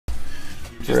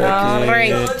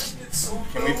Alright.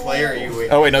 Can we play or are you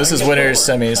waiting? Oh wait, no, this is winners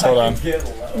semis. Hold on.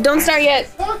 Don't start yet.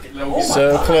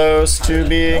 So close to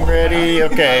being ready.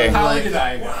 Okay. How did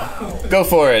I go? Go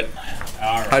for it.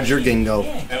 How'd your game go?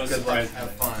 That was surprising.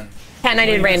 Have fun. Pat and I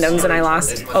did randoms and I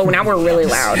lost. Oh, now we're really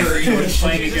loud.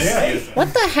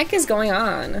 What the heck is going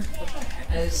on?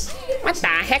 What the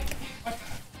heck?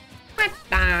 What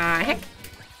the heck?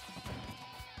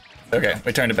 Okay,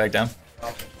 we turned it back down.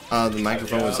 The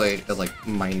microphone was like at like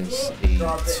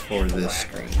 -8 for this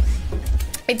screen.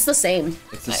 It's the same.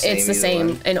 It's the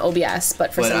same in OBS,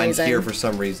 but for some reason. But here for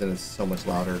some reason it's so much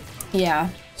louder. Yeah.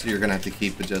 So you're gonna have to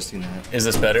keep adjusting that. Is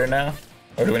this better now?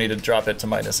 Or do we need to drop it to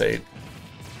 -8?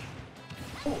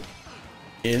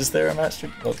 Is there a master?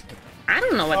 Oh. I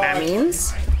don't know what that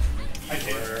means.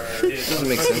 It doesn't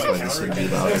make sense why this would be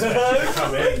louder.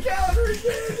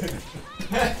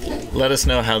 Let us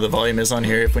know how the volume is on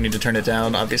here if we need to turn it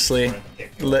down, obviously.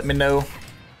 Let me know.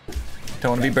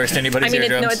 Don't want to be bursting anybody's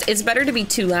eardrums. It's better to be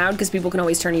too loud because people can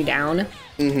always turn you down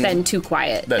than too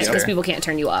quiet because people can't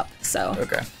turn you up. So.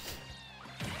 Okay.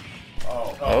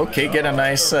 Okay, get a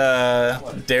nice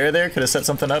dare there. Could have set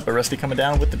something up, but Rusty coming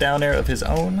down with the down air of his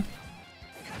own.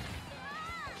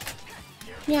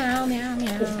 Meow, meow,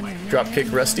 meow, meow. Drop kick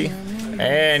Rusty.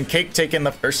 And Cake taking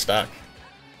the first stock.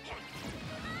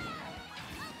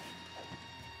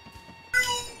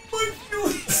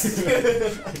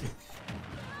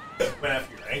 Went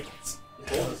after your ankles.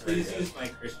 Please use my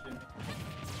Christian.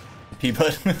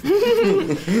 P-butt.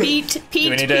 Pete, do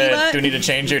we need to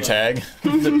change your tag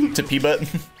to P-butt?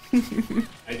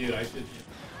 I do, I should.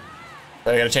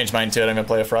 I gotta change mine to it. I'm gonna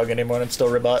play a frog anymore and I'm still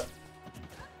Ribot.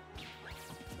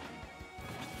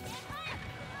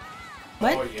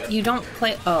 What? Oh, yeah. You don't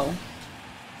play. Oh.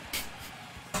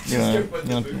 You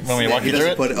want me to walk you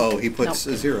through it? He puts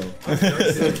a 0.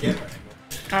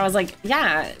 I was like,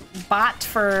 yeah, bot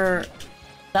for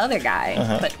the other guy,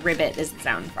 but Ribbit is the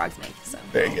sound frogs make. So.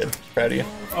 Very good. Proud of you.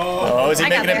 Oh, is he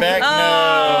making it back?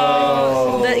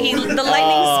 Oh. No. The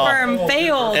lightning sperm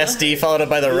failed. SD followed up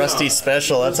by the Rusty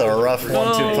special. That's a rough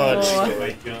 1-2 punch.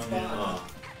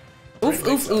 Oof,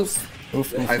 oof, oof.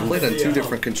 Oof, oof, I've played on 2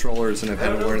 different controllers and I've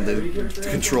had to learn the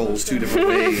controls 2 different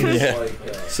ways. Yeah.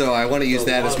 So I want to use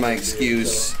that as my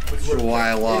excuse for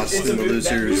why I lost in the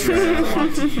losers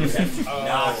round.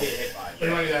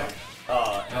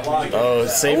 Oh,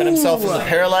 saving himself with the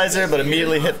paralyzer, but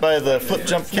immediately hit by the flip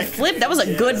jump kick. That was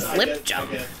a good flip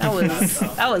jump.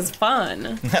 That was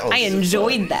fun. I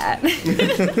enjoyed that.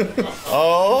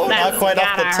 Oh, not quite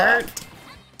off the top. Hurt.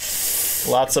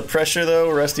 Lots of pressure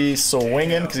though. Rusty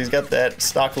swinging because he's got that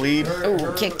stock lead.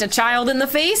 Ooh, kicked a child in the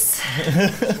face.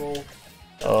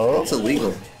 Oh, That's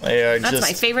illegal. They are That's just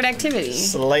my favorite activity.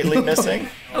 slightly missing.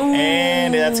 Ooh,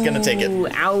 and that's gonna take it.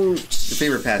 Ouch. Your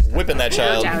favorite pass. Whipping that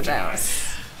child. Ouch, ouch, ouch.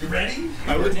 You ready?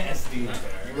 I wouldn't SD. You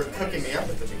were cooking me up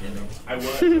at the beginning. I was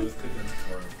cooking for.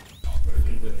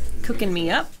 Cooking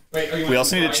me up. We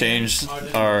also need to change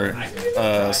our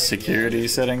security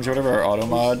settings or whatever, our auto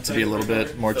mod, to be a little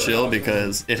bit more chill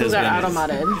because it has Who got been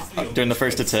auto-modded? during the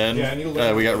first to 10.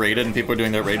 We got raided and people were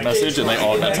doing their raid message and they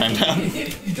all got timed down.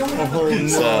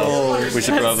 So we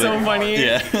should probably. So funny.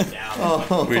 Yeah.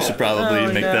 We should probably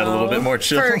make that a little bit more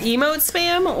chill. For emote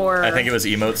spam or? I think it was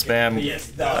emote spam,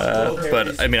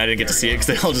 but I mean I didn't get to see it because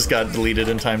they all just got deleted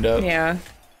and timed out. Yeah.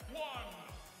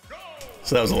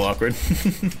 So that was a little awkward.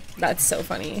 That's so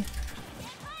funny.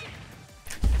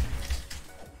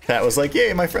 Pat was like,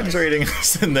 "Yay, my friend's raiding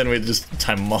us," and then we just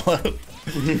time them all out.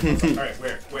 Alright,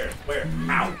 where?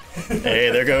 Ow! Hey,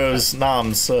 there goes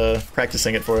Noms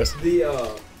practicing it for us.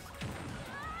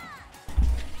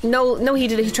 No, he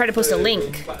did. He tried to post a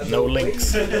link. No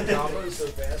links.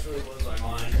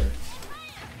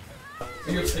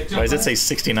 Why does it say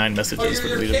 69 messages were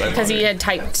deleted by Because he had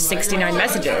typed 69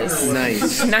 messages.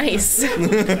 Nice. Nice.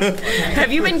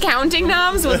 Have you been counting,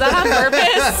 Noms? Was that on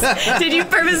purpose? Did you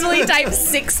purposefully type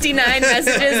 69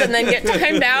 messages and then get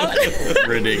timed out?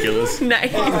 Ridiculous.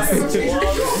 Nice. Oh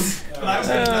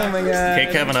my god. Cake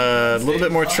having a little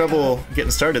bit more trouble getting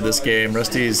started this game.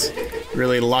 Rusty's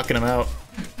really locking him out.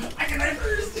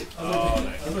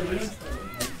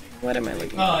 What am I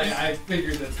looking Oh, at? yeah, I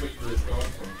figured that's what you were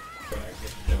going for.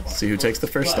 See who takes the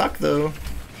first stock though.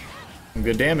 Some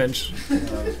good damage.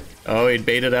 Oh, he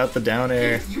baited out the down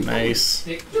air. Nice.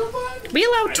 We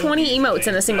allow 20 emotes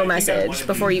in a single message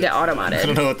before you get I don't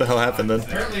auto-modded. know what the hell happened then.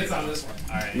 Apparently it's on this one.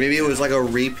 Alright. Maybe it was like a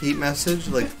repeat message?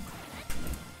 Like,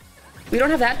 We don't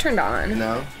have that turned on.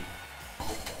 no?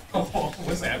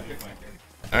 What's happening?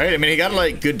 Alright, I mean he got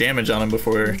like good damage on him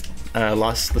before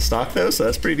lost the stock though, so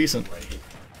that's pretty decent.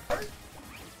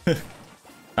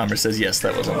 Amber says yes,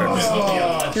 that was on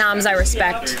purpose. Noms I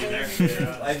respect.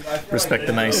 Respect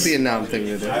the nice. It'd be a nom thing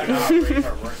to do.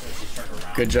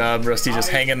 Good job, Rusty just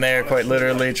hanging there quite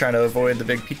literally, trying to avoid the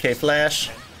big PK flash.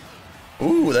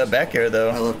 Ooh, that back air I though.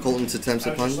 love Colton's attempts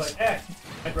at puns.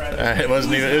 It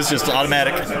wasn't even, it was just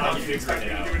automatic.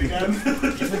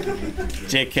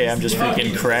 JK, I'm just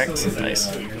freaking cracked.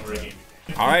 Nice.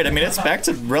 Alright, I mean, it's back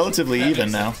to relatively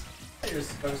even now.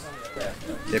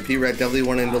 Yeah, P-Red definitely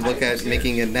wanted to look at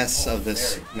making a Ness of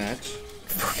this match.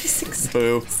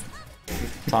 Boo.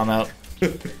 Tom out.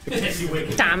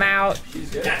 Time out.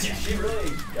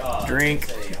 Drink.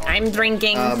 I'm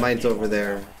drinking. Mine's over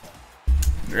there.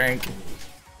 Drink.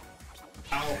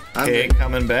 I'm Okay, good.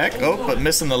 coming back. Oh, but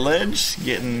missing the ledge.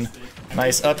 Getting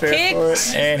nice up air Kicked. for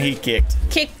it. And he kicked.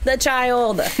 Kick the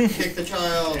child. Kick the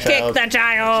child. Kick the Child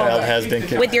child. has been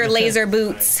kicked. With your laser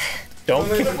boots. Don't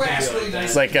kick.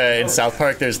 It's like in South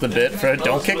Park, there's the bit for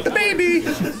don't kick the baby.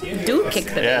 Do kick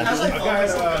the Yeah.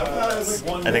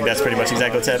 I think that's pretty much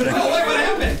exactly what's happening.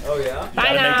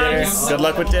 Bye, Gotta make dinner. Noms. Good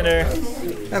luck with dinner.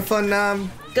 Have fun,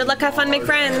 Nom. Good luck, have fun, make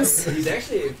friends.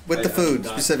 With the food,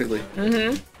 specifically.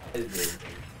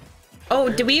 Oh,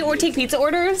 do we take pizza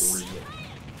orders?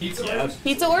 Pizza?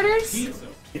 Pizza orders?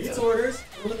 Pizza orders?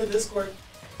 Look at the Discord.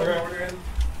 Order in.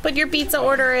 Put your pizza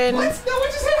order in. No,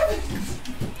 what just happened?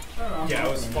 Yeah, I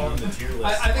was following the tier list.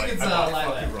 I think it's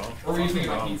Lilac. Or were you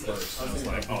thinking about pizza? I was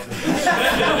like, oh.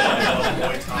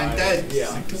 I'm dead.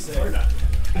 Yeah. Is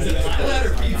it Lilac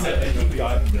or pizza?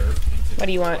 What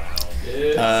do you want?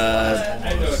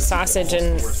 Sausage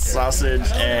and... Sausage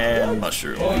and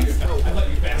mushroom. I thought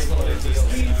you fast forwarded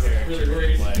this. Really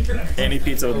great. Any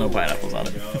pizza with no pineapples on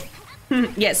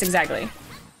it. Yes, exactly.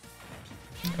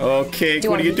 Okay, Do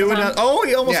you what are want you a doing? pizza? Oh,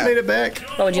 he almost Yeah. made it back.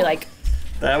 What would you like?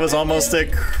 That was almost a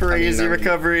crazy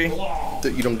recovery.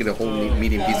 You don't get a whole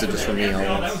medium pizza just for me.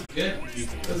 I'll Good.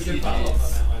 That was a good follow-up on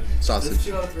that one.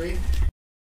 sausage.